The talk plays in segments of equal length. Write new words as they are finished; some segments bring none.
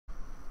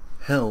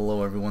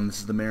Hello everyone,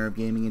 this is the Mayor of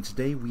Gaming, and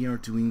today we are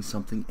doing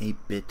something a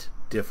bit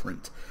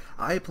different.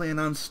 I plan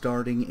on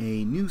starting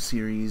a new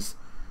series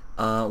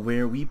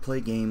where we play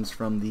games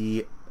from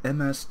the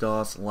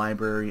MS-DOS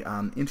library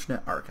on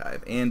Internet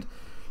Archive, and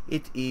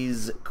it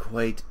is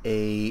quite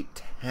a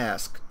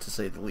task, to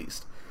say the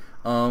least.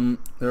 There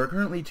are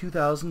currently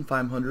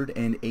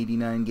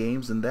 2,589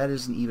 games, and that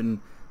isn't even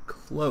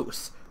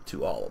close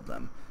to all of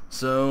them.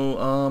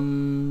 So,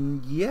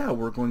 yeah,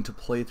 we're going to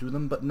play through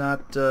them, but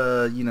not,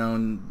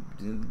 going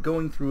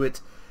through it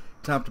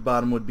top to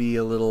bottom would be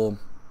a little,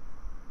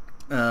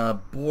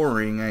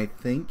 boring, I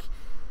think.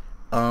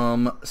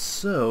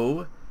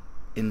 So,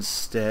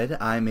 instead,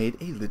 I made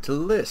a little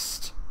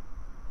list.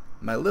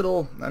 My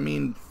little,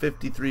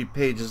 53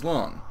 pages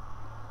long.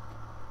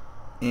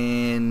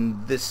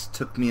 And this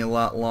took me a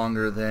lot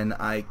longer than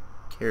I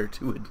care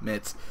to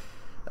admit.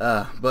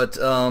 But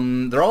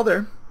they're all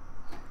there.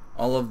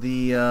 All of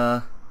the,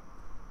 well,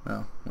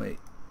 wait.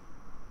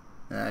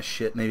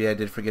 Shit, maybe I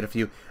did forget a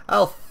few.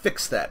 I'll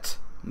fix that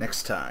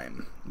next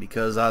time,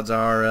 because odds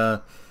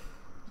are,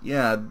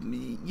 yeah,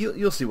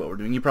 you'll see what we're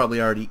doing. You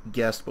probably already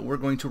guessed, but we're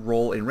going to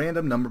roll a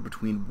random number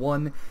between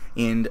 1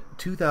 and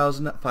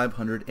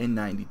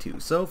 2,592.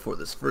 So, for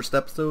this first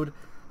episode,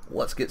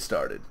 let's get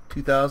started.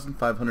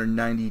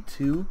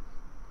 2,592,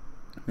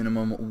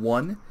 minimum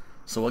 1.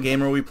 So what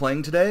game are we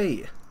playing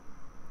today?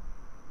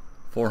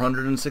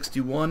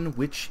 461,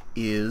 which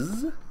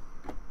is...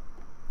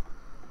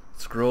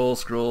 Scroll.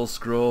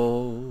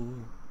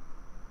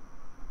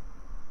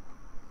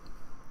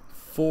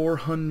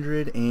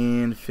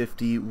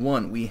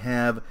 451. We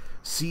have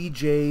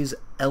CJ's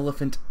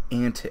Elephant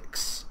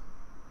Antics.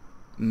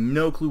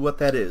 No clue what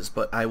that is,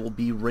 but I will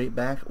be right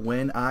back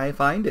when I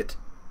find it.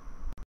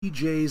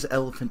 CJ's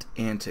Elephant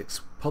Antics,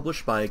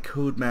 published by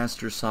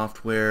Codemasters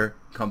Software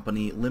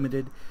Company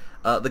Limited.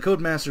 The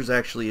Codemasters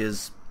actually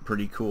is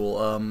pretty cool.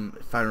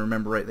 If I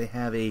remember right, they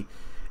have a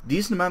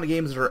decent amount of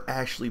games that are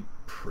actually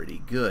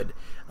pretty good.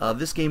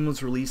 This game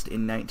was released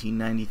in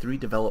 1993,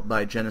 developed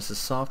by Genesis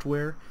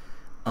Software.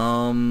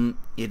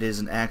 It is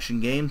an action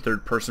game,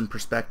 third-person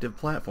perspective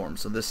platform,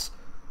 so this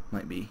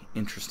might be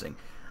interesting.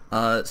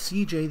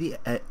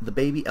 CJ, the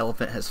baby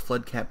elephant, has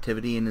fled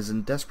captivity and is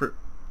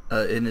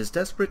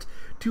desperate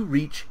to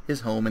reach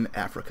his home in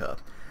Africa.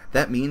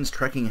 That means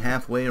trekking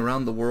halfway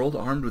around the world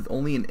armed with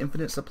only an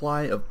infinite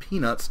supply of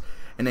peanuts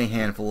and a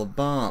handful of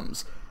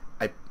bombs.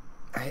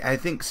 I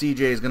think CJ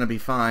is going to be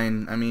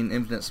fine.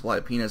 Infinite supply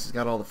of peanuts, he's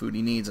got all the food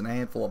he needs, and a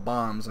handful of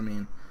bombs.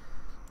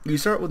 You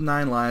start with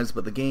 9 lives,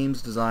 but the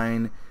game's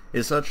design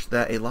is such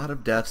that a lot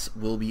of deaths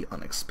will be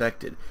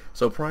unexpected,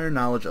 so prior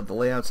knowledge of the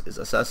layouts is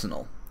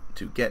essential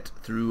to get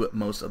through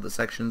most of the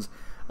sections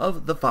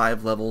of the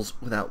 5 levels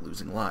without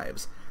losing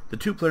lives. The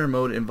 2-player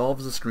mode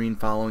involves the screen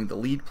following the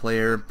lead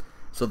player,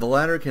 so the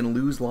latter can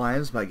lose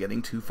lives by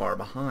getting too far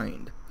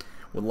behind.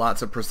 With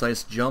lots of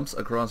precise jumps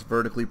across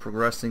vertically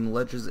progressing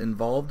ledges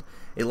involved,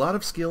 a lot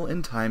of skill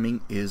and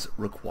timing is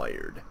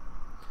required.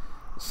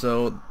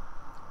 So,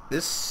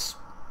 this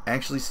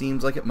actually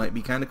seems like it might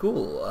be kind of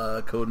cool.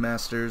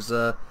 Codemasters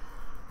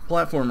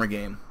platformer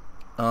game.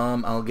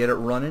 I'll get it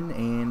running,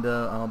 and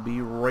I'll be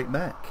right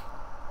back.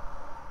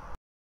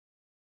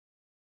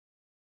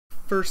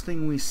 First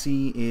thing we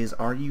see is,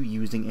 are you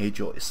using a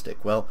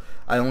joystick? Well,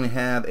 I only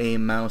have a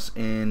mouse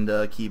and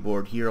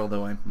keyboard here,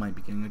 although I might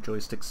be getting a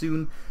joystick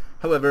soon.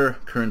 However,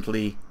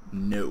 currently,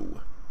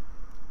 no.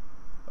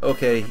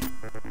 Okay,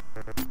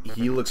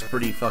 he looks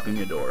pretty fucking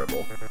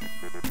adorable.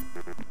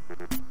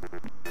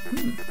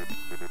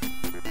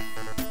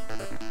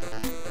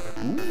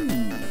 Ooh,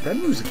 that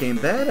music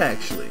ain't bad,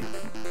 actually.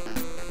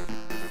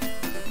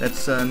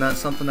 That's not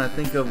something I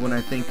think of when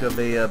I think of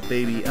a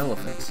baby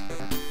elephant.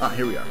 Ah,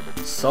 here we are.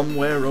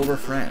 Somewhere over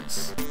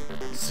France,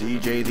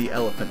 CJ the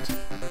elephant,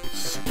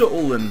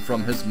 stolen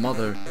from his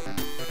mother,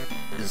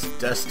 is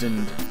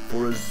destined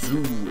for a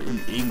zoo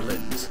in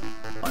England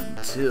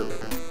until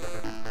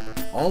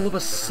all of a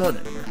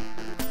sudden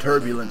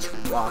turbulence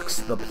rocks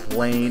the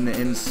plane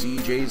and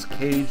CJ's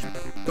cage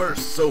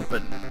bursts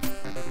open.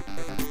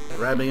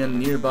 Grabbing a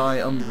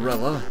nearby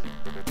umbrella,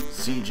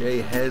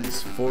 CJ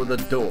heads for the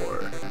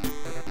door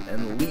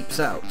and leaps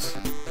out.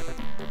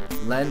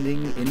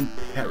 Landing in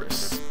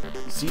Paris,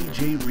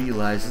 CJ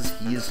realizes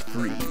he is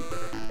free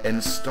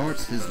and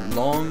starts his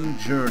long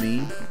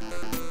journey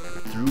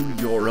through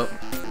Europe,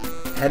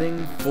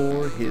 heading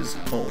for his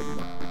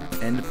home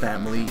and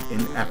family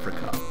in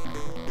Africa.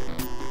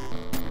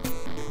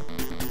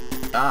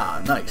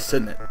 Ah, nice,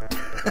 isn't it?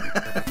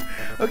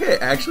 Okay,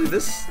 actually,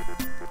 this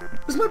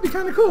might be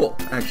kind of cool.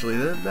 Actually,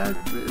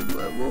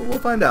 we'll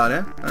find out,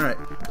 eh? All right,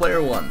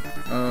 player 1.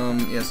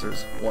 Yes,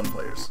 there's 1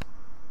 players.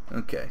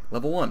 Okay,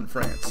 level 1,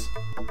 France.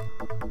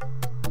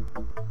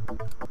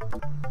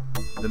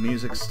 The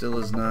music still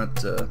is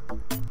not,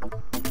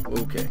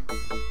 okay.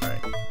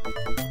 Alright.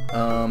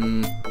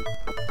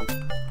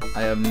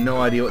 I have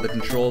no idea what the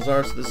controls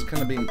are, so this is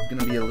gonna be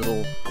a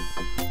little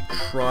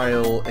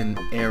trial and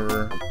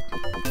error.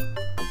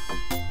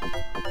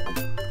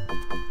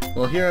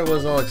 Well, here I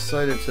was all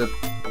excited to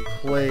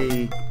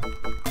play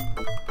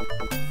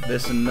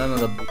this and none of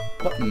the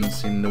buttons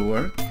seem to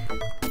work.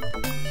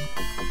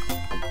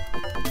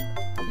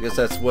 I guess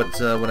that's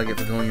what I get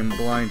for going in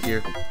blind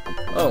here.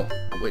 Oh,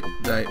 wait,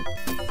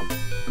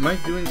 am I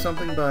doing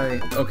something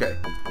by... Okay.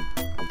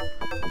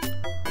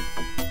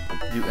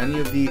 Do any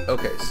of the...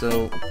 Okay,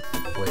 so...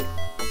 Wait.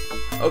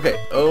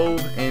 Okay, O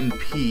and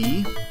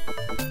P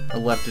are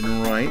left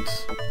and right.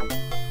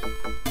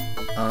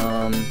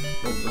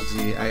 What was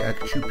the... I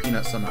could chew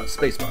peanuts somehow.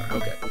 Spacebar,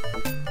 okay.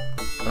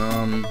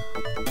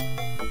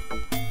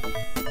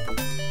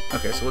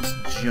 Okay, so what's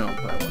jump,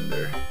 I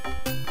wonder?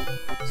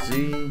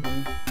 Z...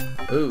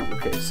 Ooh,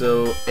 okay,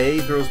 so A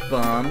throws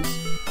bombs,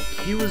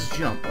 Q is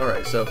jump.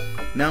 Alright, so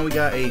now we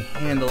got a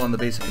handle on the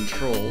basic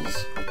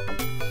controls.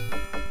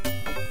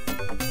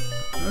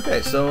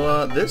 Okay,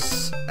 so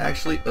this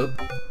actually... Oh,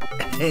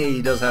 hey,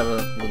 he does have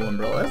a little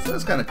umbrella.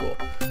 That's kind of cool.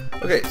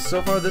 Okay,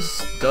 so far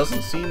this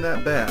doesn't seem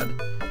that bad.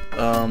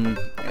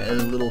 A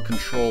little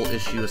control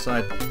issue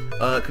aside.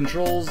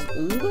 Controls a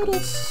little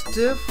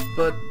stiff,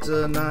 but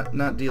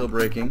not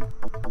deal-breaking.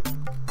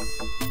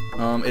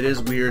 It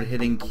is weird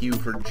hitting Q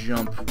for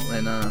jump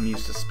when I'm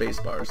used to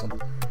spacebar or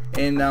something.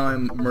 And now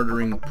I'm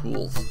murdering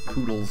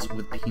poodles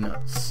with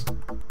peanuts.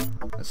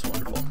 That's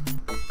wonderful.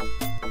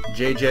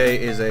 JJ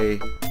is a...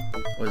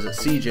 What is it?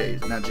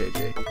 CJ, not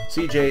JJ.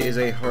 CJ is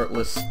a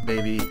heartless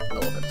baby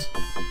elephant.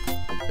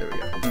 There we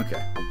go.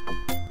 Okay.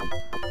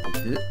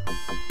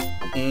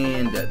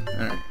 And dead.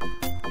 Alright.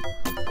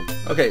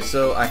 Okay,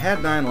 so I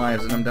had 9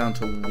 lives and I'm down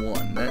to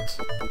 1. That...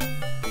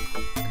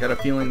 I got a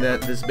feeling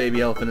that this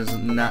baby elephant is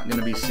not going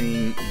to be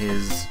seeing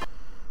his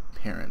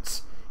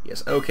parents.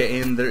 Yes, okay,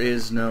 and there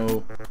is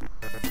no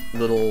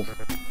little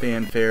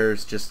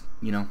fanfares, just,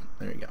 you know,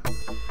 there you go.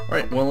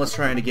 Alright, well, let's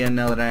try it again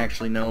now that I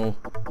actually know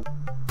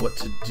what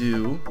to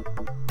do.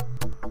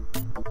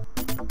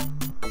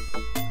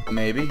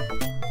 Maybe.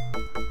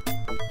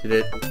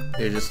 Did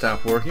it just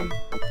stop working?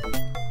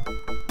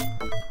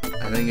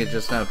 I think it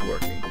just stopped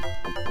working.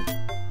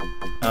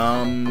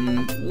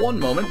 One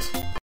moment.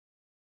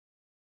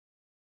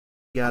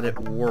 Got it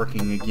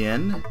working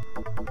again.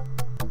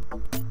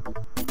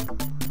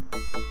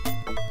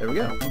 There we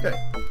go, okay.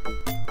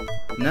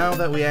 Now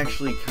that we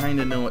actually kind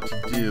of know what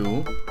to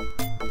do...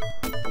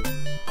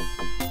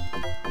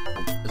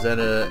 Is that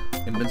a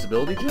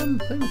invincibility gem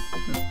thing?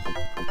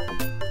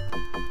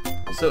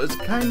 So it's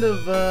kind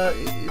of,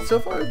 so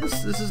far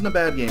this isn't a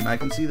bad game. I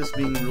can see this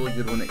being really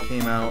good when it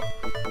came out.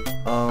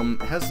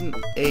 Hasn't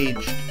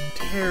aged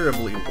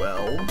terribly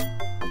well.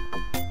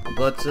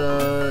 But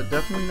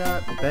definitely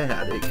not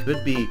bad. It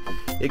could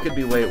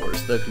be way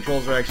worse. The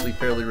controls are actually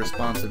fairly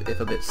responsive, if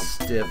a bit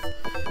stiff.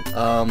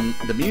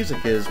 The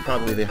music is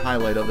probably the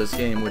highlight of this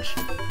game, which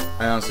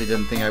I honestly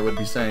didn't think I would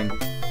be saying.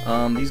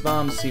 These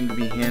bombs seem to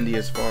be handy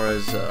as far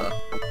as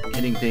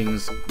hitting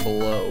things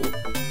below.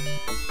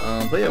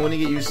 But yeah, when you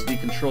get used to the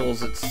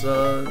controls, it's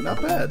not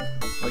bad.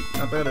 Like,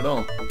 not bad at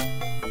all.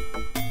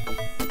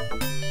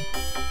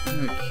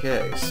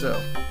 Okay, so,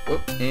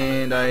 whoop,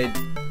 and I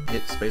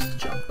hit space to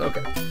jump.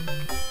 Okay.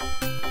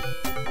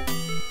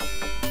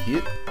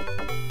 Yep.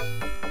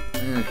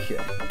 Okay,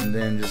 and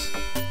then just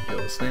kill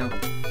the snail.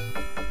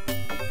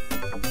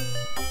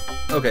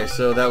 Okay,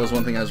 so that was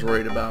one thing I was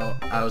worried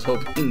about. I was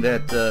hoping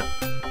that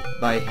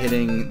by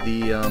hitting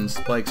the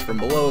spikes from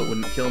below it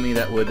wouldn't kill me.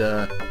 That would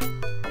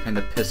kind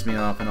of piss me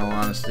off, in all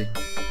honesty.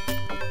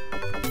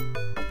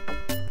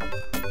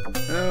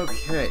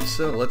 Okay,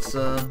 so let's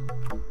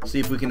see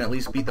if we can at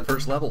least beat the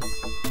first level.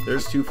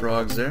 There's 2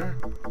 frogs there.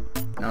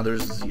 Now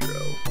there's 0,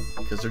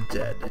 because they're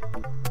dead.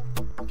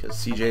 Because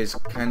CJ's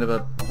kind of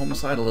a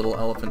homicidal little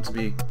elephant, to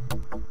be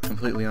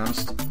completely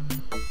honest.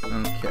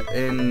 Okay,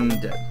 and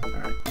dead.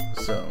 Alright,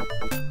 so...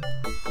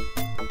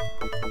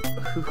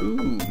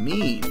 Hoo-hoo,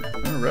 mean.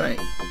 Alright.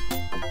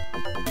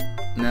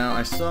 Now,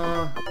 I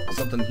saw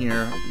something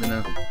here. I'm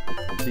gonna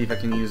see if I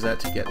can use that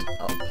to get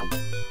up.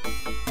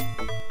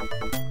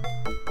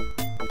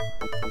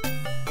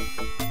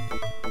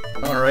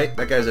 Alright,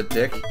 that guy's a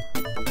dick.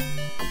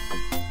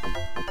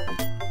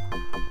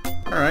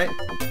 Alright.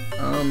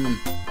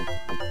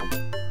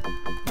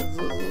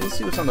 Let's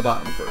see what's on the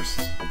bottom first.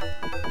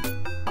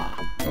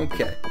 Ah,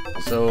 okay.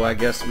 So I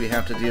guess we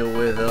have to deal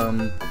with,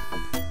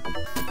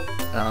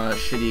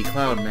 shitty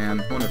Cloud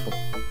Man. Wonderful.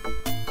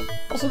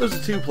 Also, there's a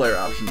 2-player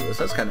option to this.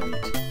 That's kind of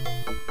neat.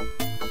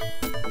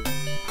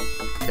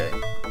 Okay.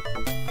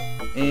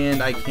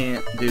 And I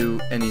can't do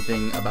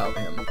anything about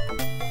him.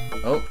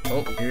 Oh,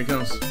 here he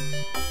comes.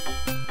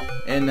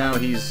 And now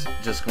he's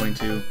just going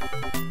to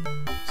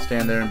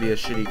stand there and be a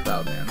shitty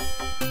Cloud Man.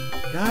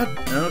 God,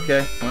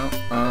 okay, well,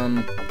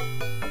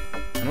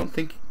 I don't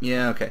think,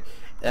 yeah, okay.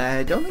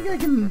 I don't think I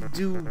can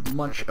do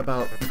much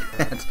about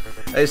that.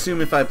 I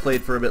assume if I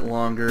played for a bit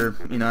longer,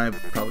 you know, I'd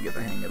probably get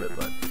the hang of it,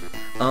 but...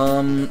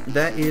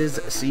 that is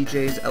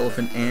CJ's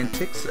Elephant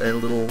Antics, a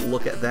little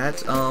look at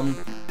that.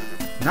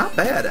 Not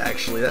bad,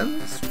 actually,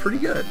 that's pretty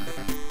good.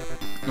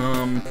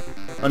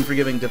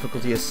 Unforgiving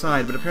difficulty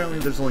aside, but apparently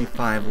there's only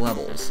 5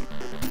 levels.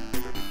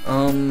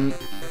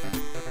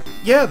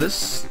 Yeah,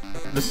 this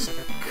is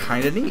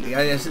kind of neat.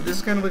 This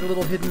is kind of like a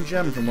little hidden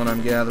gem from what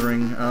I'm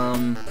gathering.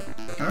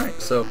 Alright,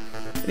 so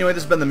anyway,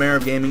 this has been the Mayor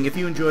of Gaming. If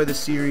you enjoy this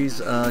series,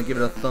 give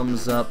it a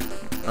thumbs up.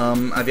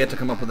 I've yet to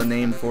come up with a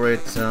name for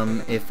it.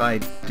 If I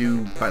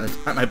do, by the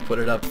time I put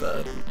it up,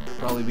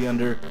 probably be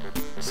under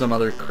some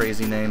other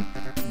crazy name.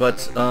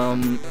 But,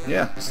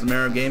 yeah, this is the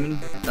Mayor of Gaming.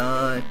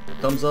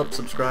 Thumbs up,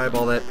 subscribe,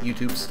 all that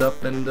YouTube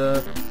stuff, and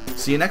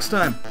see you next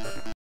time.